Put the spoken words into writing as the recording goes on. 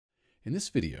In this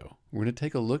video, we're going to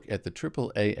take a look at the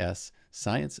AAAS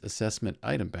Science Assessment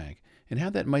Item Bank and how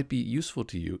that might be useful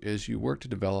to you as you work to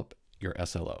develop your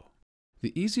SLO.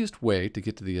 The easiest way to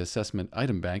get to the Assessment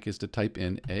Item Bank is to type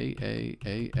in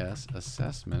AAAS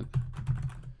Assessment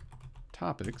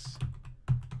Topics,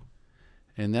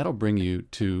 and that'll bring you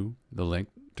to the link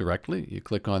directly. You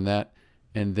click on that,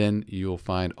 and then you'll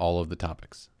find all of the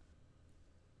topics.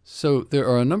 So there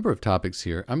are a number of topics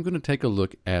here. I'm going to take a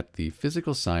look at the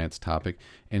physical science topic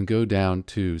and go down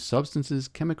to substances,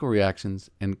 chemical reactions,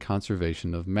 and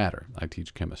conservation of matter. I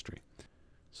teach chemistry.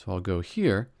 So I'll go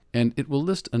here, and it will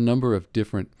list a number of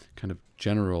different kind of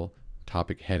general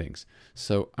topic headings.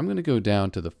 So I'm going to go down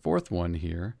to the fourth one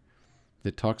here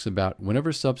that talks about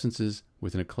whenever substances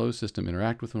within a closed system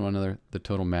interact with one another, the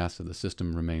total mass of the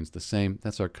system remains the same.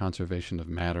 That's our conservation of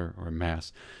matter, or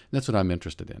mass. And that's what I'm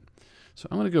interested in. So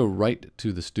I'm going to go right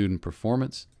to the student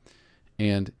performance,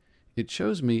 and it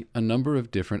shows me a number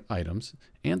of different items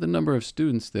and the number of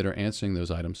students that are answering those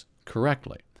items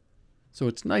correctly. So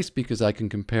it's nice because I can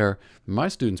compare my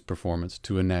students' performance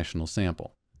to a national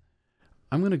sample.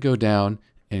 I'm going to go down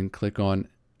and click on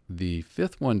the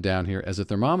fifth one down here. As the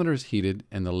thermometer is heated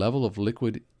and the level of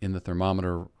liquid in the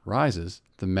thermometer rises,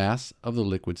 the mass of the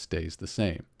liquid stays the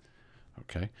same.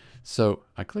 Okay, so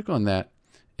I click on that,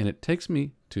 and it takes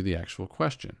me to the actual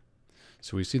question.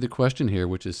 So we see the question here,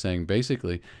 which is saying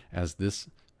basically, as this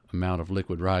amount of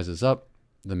liquid rises up,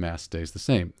 the mass stays the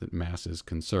same, that mass is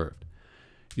conserved.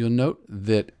 You'll note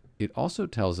that it also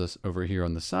tells us over here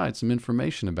on the side some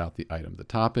information about the item. The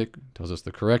topic tells us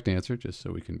the correct answer, just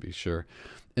so we can be sure.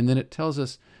 And then it tells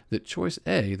us that choice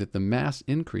A, that the mass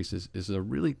increases, is a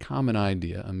really common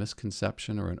idea, a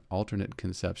misconception or an alternate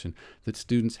conception that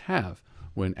students have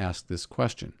when asked this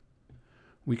question.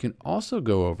 We can also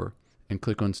go over and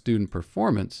click on student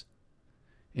performance,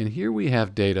 and here we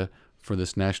have data for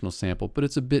this national sample, but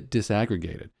it's a bit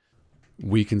disaggregated.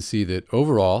 We can see that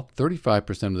overall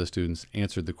 35% of the students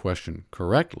answered the question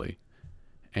correctly,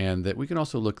 and that we can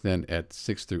also look then at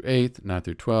 6th through 8th, 9th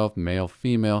through 12th, male,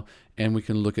 female, and we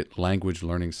can look at language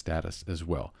learning status as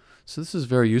well. So this is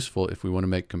very useful if we want to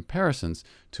make comparisons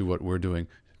to what we're doing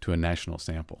to a national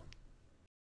sample.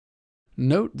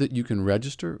 Note that you can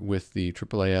register with the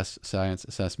AAAS Science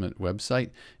Assessment website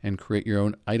and create your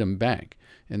own item bank.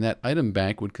 And that item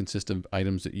bank would consist of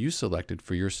items that you selected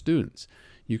for your students.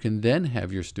 You can then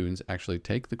have your students actually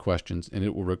take the questions, and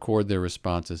it will record their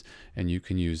responses, and you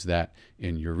can use that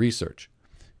in your research.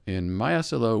 In my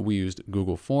SLO, we used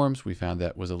Google Forms. We found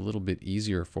that was a little bit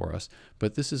easier for us,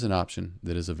 but this is an option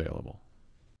that is available.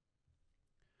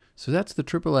 So that's the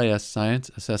AAAS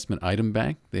Science Assessment Item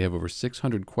Bank. They have over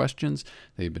 600 questions.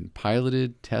 They've been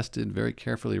piloted, tested, very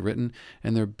carefully written,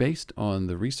 and they're based on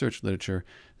the research literature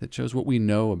that shows what we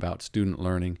know about student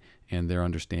learning and their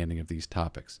understanding of these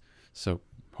topics. So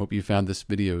hope you found this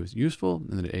video useful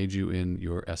and that it aids you in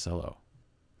your SLO.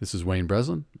 This is Wayne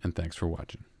Breslin, and thanks for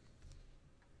watching.